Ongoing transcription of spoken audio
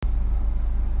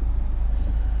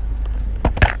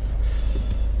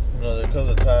comes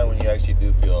a time when you actually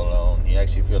do feel alone. You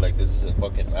actually feel like this doesn't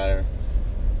fucking matter.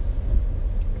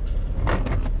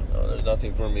 There's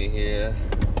nothing for me here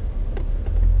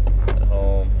at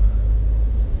home.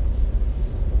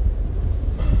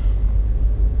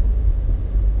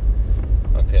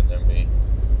 How can there be?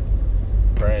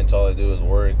 Parents, all I do is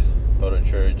work, go to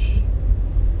church.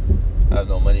 I have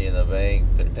no money in the bank.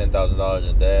 They're $10,000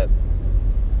 in debt.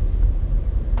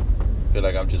 I feel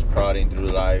like I'm just prodding through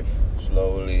life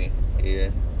slowly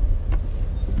here.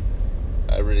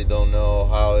 I really don't know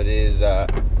how it is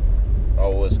that I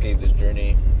will escape this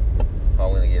journey, how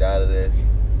I'm going to get out of this.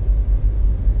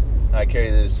 I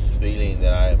carry this feeling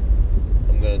that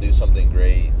I'm going to do something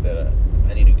great, that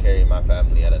I need to carry my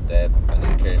family out of debt. I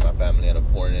need to carry my family out of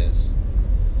poorness.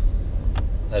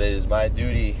 That it is my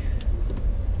duty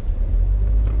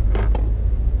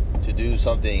to do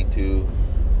something to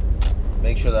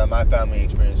make sure that my family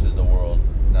experiences the world,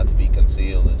 not to be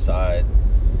concealed inside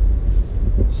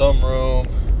some room,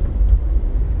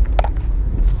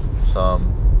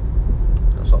 some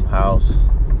house.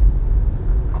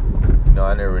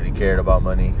 I never really cared about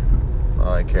money.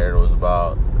 All I cared was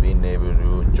about being able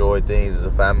to enjoy things as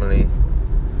a family.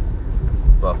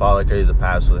 My father carries a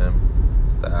past with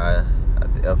him that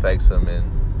affects him in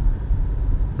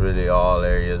really all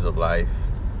areas of life.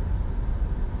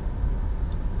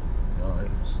 He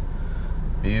was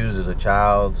abused as a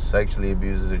child, sexually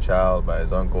abused as a child by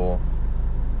his uncle.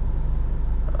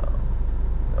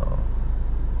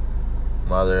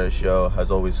 Mother has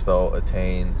always felt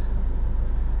attained.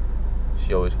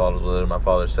 She always follows whatever my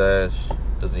father says.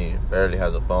 Barely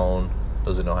has a phone.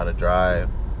 Doesn't know how to drive.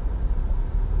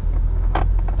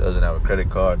 Doesn't have a credit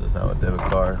card. Doesn't have a debit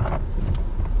card.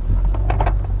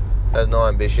 Has no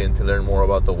ambition to learn more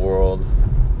about the world.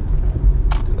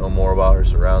 To know more about her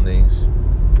surroundings.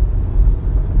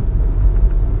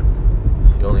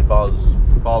 She only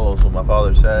follows what my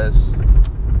father says.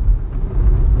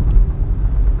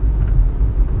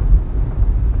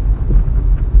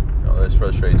 This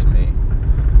frustrates me.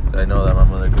 I know that my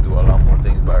mother could do a lot more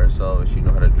things by herself. She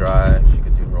knew how to drive. She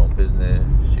could do her own business.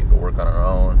 She could work on her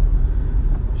own.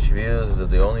 She feels that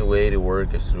the only way to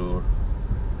work is through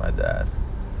my dad.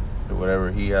 Through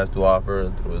whatever he has to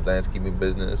offer, through his landscaping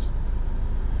business.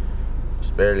 It's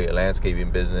barely a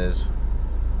landscaping business.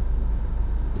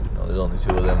 There's only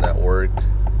two of them that work.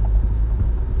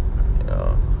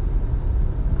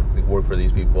 They work for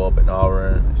these people up in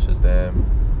Auburn. It's just them.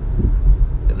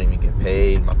 They don't even get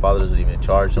paid. My father doesn't even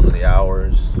charge some of the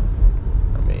hours.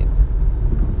 They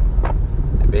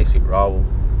basically rob.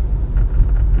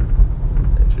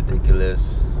 It's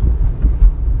ridiculous.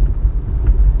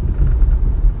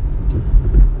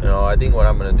 I think what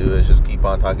I'm going to do is just keep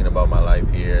on talking about my life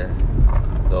here.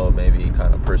 Though it may be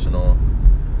kind of personal.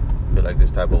 I feel like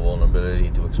this type of vulnerability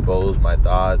to expose my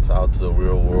thoughts out to the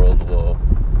real world will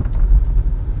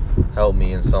help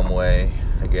me in some way.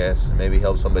 I guess maybe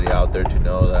help somebody out there to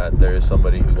know that there is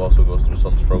somebody who also goes through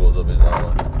some struggles of his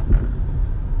own.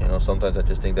 Sometimes I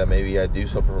just think that maybe I do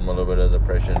suffer from a little bit of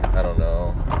depression. I don't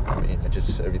know.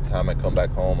 Every time I come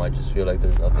back home, I just feel like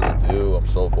there's nothing to do. I'm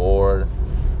so bored.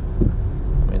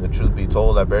 The truth be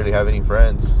told, I barely have any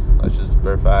friends. That's just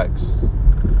bare facts.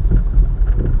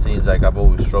 It seems like I've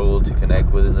always struggled to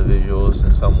connect with individuals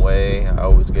in some way. I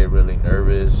always get really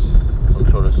nervous, some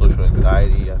sort of social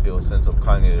anxiety. I feel a sense of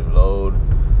cognitive load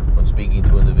when speaking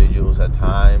to individuals at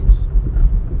times.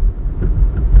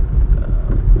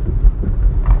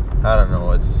 I don't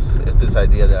know. It's this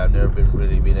idea that I've never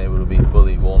been able to be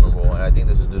fully vulnerable, and I think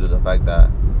this is due to the fact that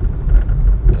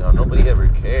nobody ever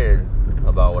cared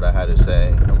about what I had to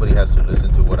say. Nobody has to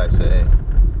listen to what I say.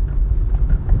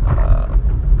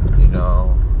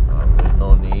 There's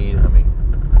no need.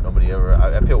 Nobody ever.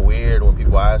 I feel weird when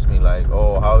people ask me like,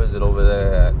 "Oh, how is it over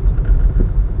there at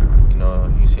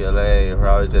UCLA, or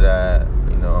how is it at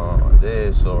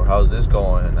this, or how's this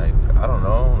going?" Like, I don't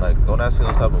know. Like, don't ask me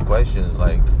those type of questions.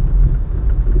 Like,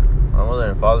 my mother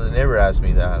and father never asked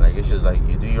me that. Like, it's just like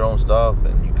you do your own stuff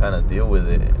and you kind of deal with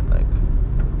it. And like,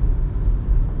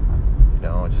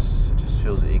 it just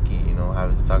feels icky,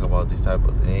 having to talk about these type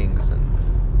of things. And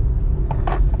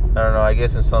I don't know, I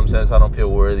guess in some sense I don't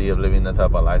feel worthy of living that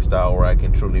type of lifestyle where I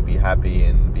can truly be happy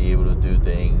and be able to do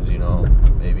things,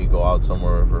 maybe go out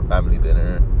somewhere for family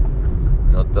dinner.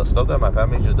 The stuff that my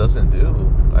family just doesn't do.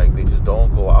 Like, they just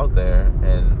don't go out there,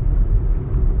 and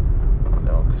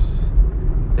because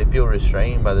they feel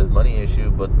restrained by this money issue,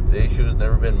 but the issue has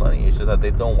never been money. It's just that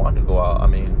they don't want to go out.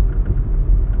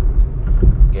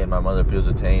 Again, my mother feels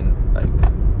attained. Like,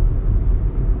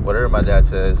 whatever my dad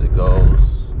says, it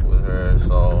goes with her.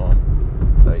 So,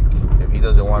 like, if he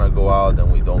doesn't want to go out,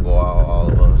 then we don't go out, all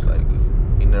of us. Like,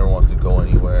 never wants to go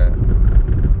anywhere.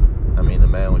 I mean, the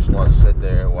man just wants to sit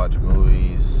there and watch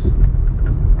movies.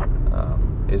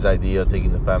 His idea of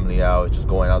taking the family out is just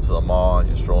going out to the mall and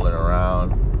just strolling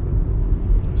around.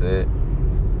 That's it.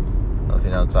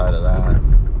 Nothing outside of that.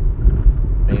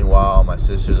 Meanwhile, my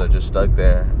sisters are just stuck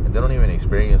there, and they don't even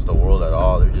experience the world at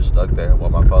all. They're just stuck there while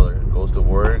my father goes to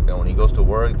work, and when he goes to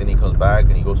work, then he comes back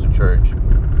and he goes to church,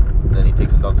 and then he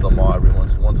takes them down to the mall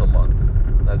once a month.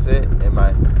 That's it. And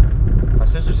my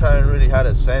sisters haven't really had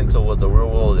a sense of what the real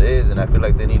world is, and I feel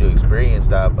like they need to experience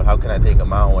that. But how can I take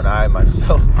them out when I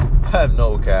myself have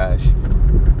no cash?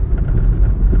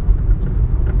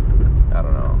 I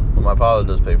don't know. But my father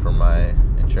does pay for my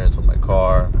insurance on my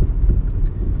car,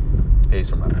 pays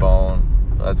for my phone.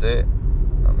 That's it.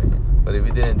 I mean, but if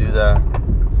he didn't do that,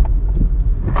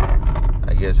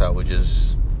 I guess I would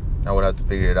have to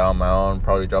figure it out on my own.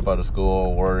 Probably drop out of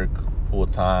school, work full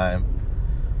time,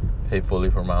 pay fully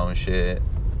for my own shit.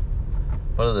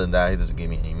 But other than that, he doesn't give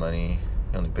me any money.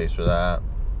 He only pays for that,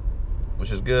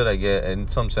 which is good, I get. In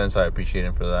some sense, I appreciate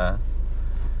him for that.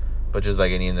 But just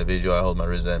like any individual, I hold my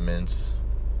resentments.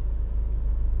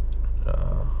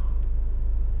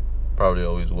 Probably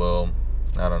always will.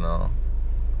 I don't know.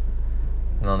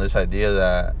 This idea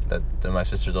that my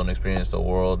sisters don't experience the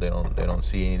world. They don't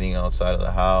see anything outside of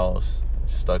the house.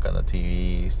 Just stuck on the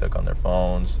TV, stuck on their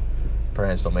phones.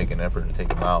 Parents don't make an effort to take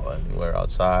them out anywhere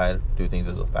outside, do things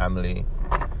as a family.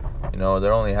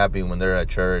 They're only happy when they're at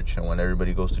church and when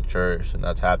everybody goes to church, and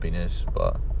that's happiness.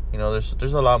 But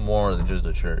there's a lot more than just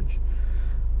the church.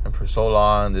 And for so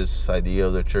long, this idea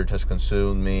of the church has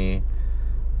consumed me.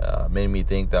 Made me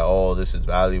think that, this is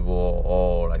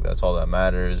valuable. Like that's all that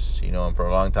matters. And for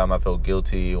a long time, I felt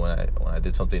guilty when I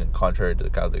did something contrary to the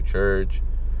Catholic Church.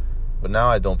 But now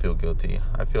I don't feel guilty.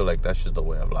 I feel like that's just the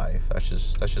way of life. That's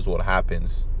just what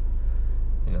happens.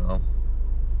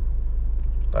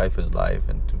 Life is life,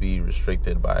 and to be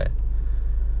restricted by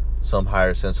some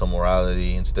higher sense of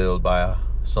morality instilled by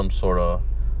some sort of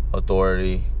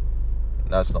authority,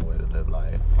 that's no way to live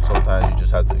life. Sometimes you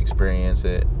just have to experience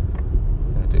it.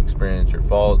 To experience your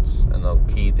faults, and the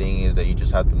key thing is that you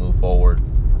just have to move forward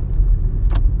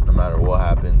no matter what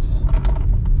happens.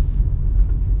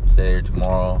 Today or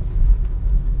tomorrow,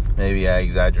 maybe I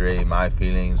exaggerate my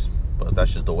feelings, but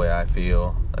that's just the way I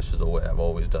feel. That's just the way I've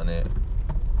always done it.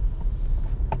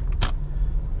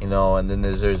 And then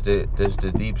there's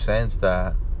the deep sense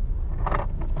that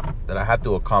I have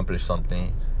to accomplish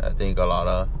something. I think a lot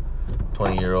of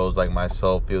 20-year-olds like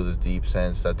myself feel this deep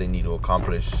sense that they need to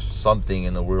accomplish something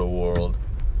in the real world.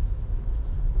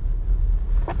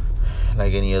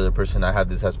 Like any other person, I have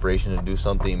this aspiration to do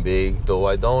something big, though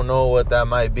I don't know what that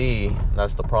might be.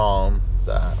 That's the problem,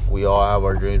 that we all have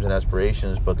our dreams and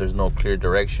aspirations, but there's no clear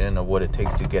direction of what it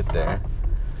takes to get there.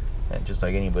 And just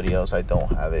like anybody else, I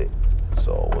don't have it.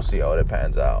 So we'll see how it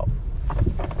pans out.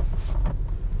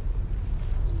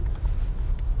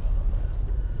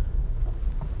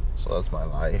 So that's my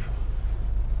life.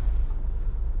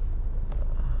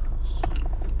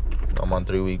 I'm on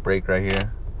 3-week break right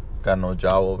here. Got no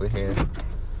job over here.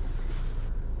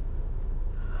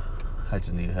 I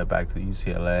just need to head back to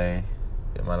UCLA.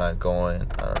 Get my life going.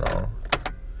 I don't know.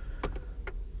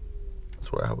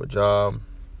 That's where I have a job.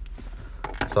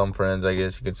 Some friends, I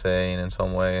guess you could say, and in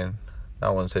some way, I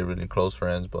wouldn't say really close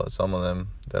friends, but some of them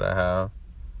that I have.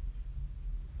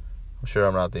 I'm sure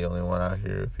I'm not the only one out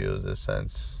here who feels this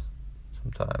sense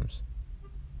sometimes.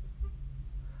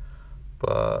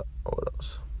 But what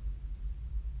else?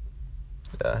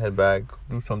 Yeah, head back,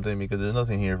 do something, because there's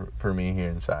nothing here for me here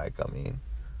in SAC. I mean,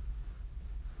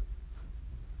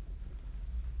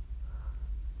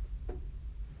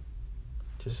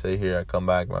 just stay here. I come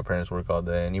back, my parents work all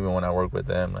day, and even when I work with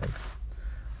them, like,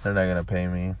 they're not gonna pay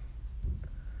me.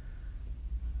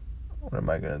 What am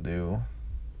I gonna do?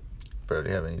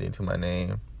 Barely have anything to my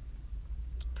name.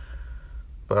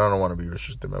 But I don't want to be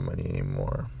restricted by money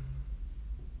anymore.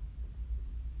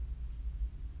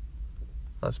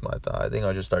 That's my thought. I think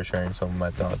I'll just start sharing some of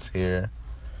my thoughts here.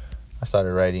 I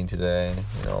started writing today,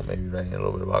 maybe writing a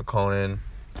little bit about Conan.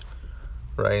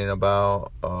 Writing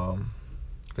about,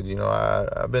 because,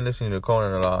 I've been listening to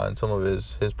Conan a lot, and some of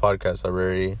his podcasts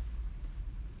are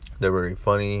they're very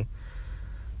funny.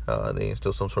 They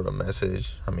instill some sort of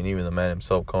message. I mean, even the man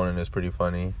himself, Conan, is pretty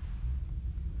funny.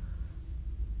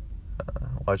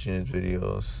 Watching his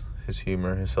videos, his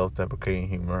humor, his self-deprecating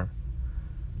humor,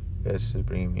 it's just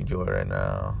bringing me joy right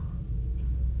now.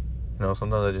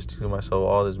 Sometimes I just tell myself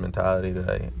all this mentality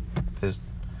that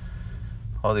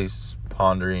all these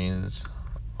ponderings,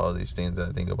 all these things that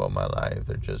I think about my life,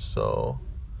 they're just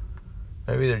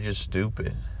maybe they're just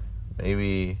stupid.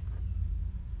 Maybe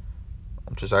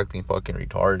I'm just acting fucking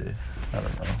retarded. I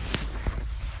don't know.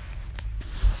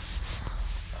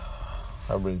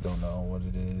 I really don't know what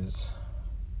it is.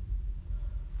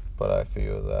 But I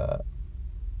feel that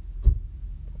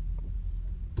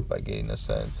by getting a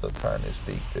sense of trying to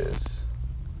speak this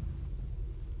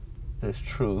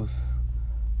truth,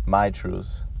 my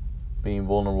truth, being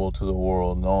vulnerable to the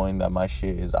world, knowing that my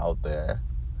shit is out there,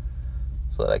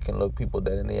 so that I can look people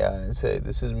dead in the eye and say,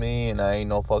 this is me and I ain't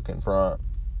no fucking front.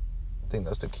 I think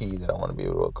that's the key that I want to be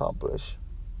able to accomplish.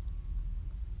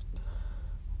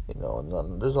 You know,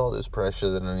 and there's all this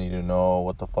pressure that I need to know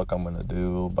what the fuck I'm going to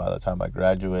do by the time I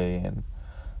graduate, and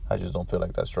I just don't feel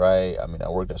like that's right. I mean, I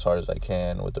worked as hard as I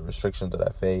can with the restrictions that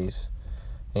I face.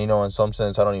 And, you know, in some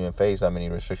sense, I don't even face that many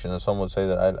restrictions. And some would say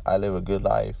that I live a good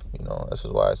life, you know. This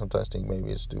is why I sometimes think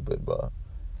maybe it's stupid, but,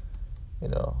 you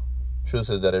know, truth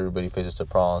is that everybody faces their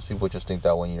problems. People just think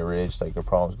that when you're rich, like, your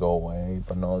problems go away.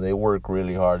 But no, they work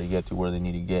really hard to get to where they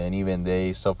need to get. And even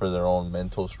they suffer their own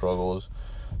mental struggles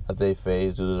that they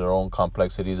face due to their own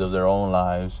complexities of their own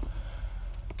lives.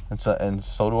 And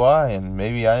so do I. And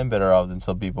maybe I am better off than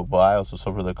some people, but I also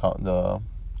suffer the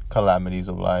calamities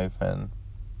of life and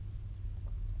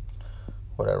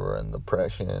whatever, and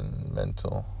depression,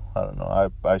 mental. I don't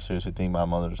know. I seriously think my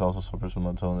mother also suffers from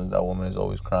mental illness. That woman is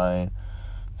always crying.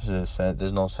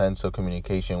 There's no sense of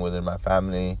communication within my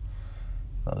family.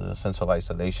 There's a sense of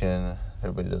isolation.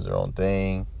 Everybody does their own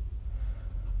thing.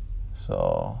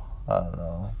 So, I don't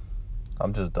know.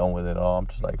 I'm just done with it all. I'm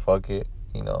just like, fuck it.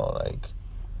 You know, like,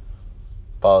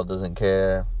 Father doesn't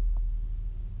care.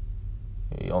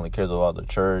 He only cares about the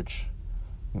church.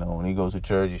 You know, when he goes to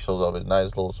church, he shows off his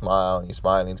nice little smile, and he's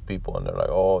smiling to people, and they're like,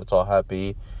 oh, it's all happy.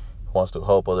 He wants to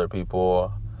help other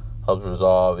people, helps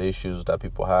resolve issues that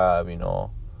people have, you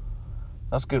know.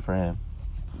 That's good for him.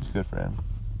 It's good for him.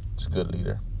 It's a good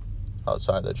leader.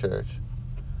 Outside the church.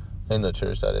 In the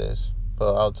church, that is.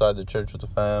 But outside the church with the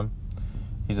fam,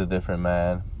 he's a different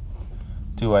man.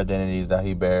 Two identities that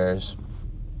he bears.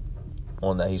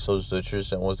 One that he shows to the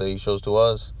church and one that he shows to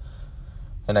us.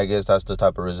 And I guess that's the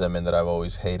type of resentment that I've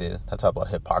always hated. That type of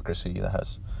hypocrisy that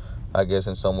has, I guess,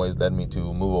 in some ways led me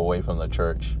to move away from the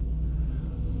church.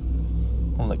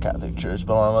 From the Catholic Church.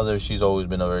 But my mother, she's always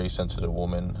been a very sensitive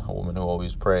woman. A woman who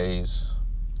always prays.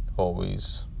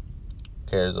 Always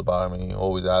cares about me.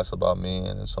 Always asks about me.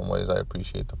 And in some ways I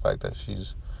appreciate the fact that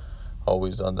she's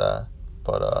always done that.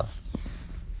 But,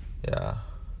 yeah.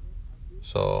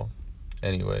 So,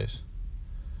 anyways.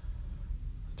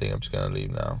 I think I'm just gonna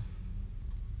leave now.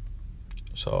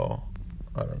 So,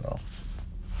 I don't know.